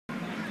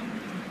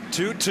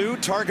2-2,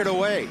 target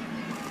away.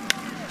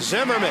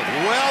 Zimmerman,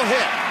 well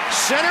hit.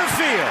 Center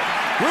field.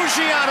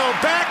 Ruggiano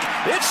back.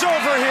 It's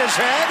over his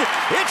head.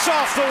 It's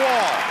off the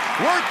wall.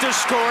 Worth the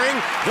scoring.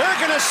 They're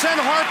going to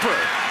send Harper.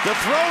 The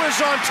throw is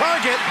on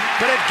target,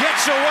 but it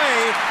gets away.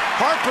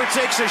 Harper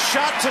takes a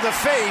shot to the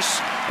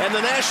face, and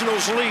the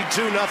Nationals lead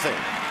 2-0.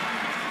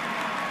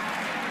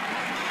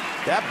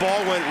 That ball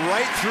went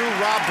right through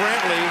Rob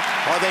Brantley,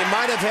 or they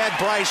might have had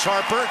Bryce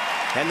Harper,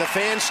 and the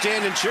fans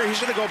stand and cheer. He's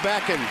going to go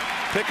back and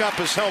pick up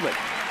his helmet.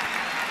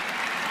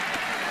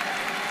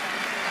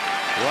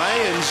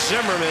 Ryan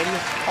Zimmerman,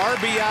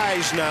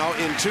 RBIs now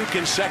in 2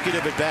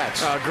 consecutive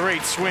at-bats.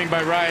 Great swing by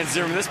Ryan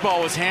Zimmerman. This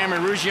ball was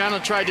hammered. Ruggiano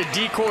tried to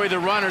decoy the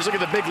runners. Look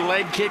at the big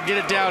leg kick, get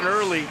it down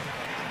early.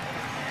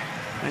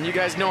 And you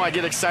guys know I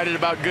get excited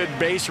about good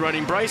base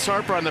running. Bryce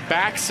Harper on the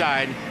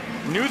backside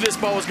knew this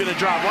ball was going to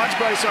drop. Watch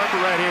Bryce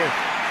Harper right here.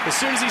 As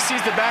soon as he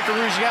sees the back of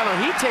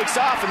Ruggiano, he takes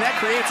off, and that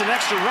creates an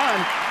extra run,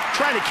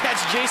 trying to catch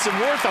Jason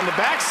Worth on the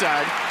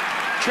backside.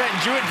 Trenton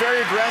Jewett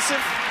very aggressive.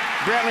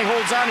 Brantley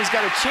holds on. He's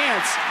got a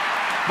chance.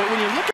 But when you look at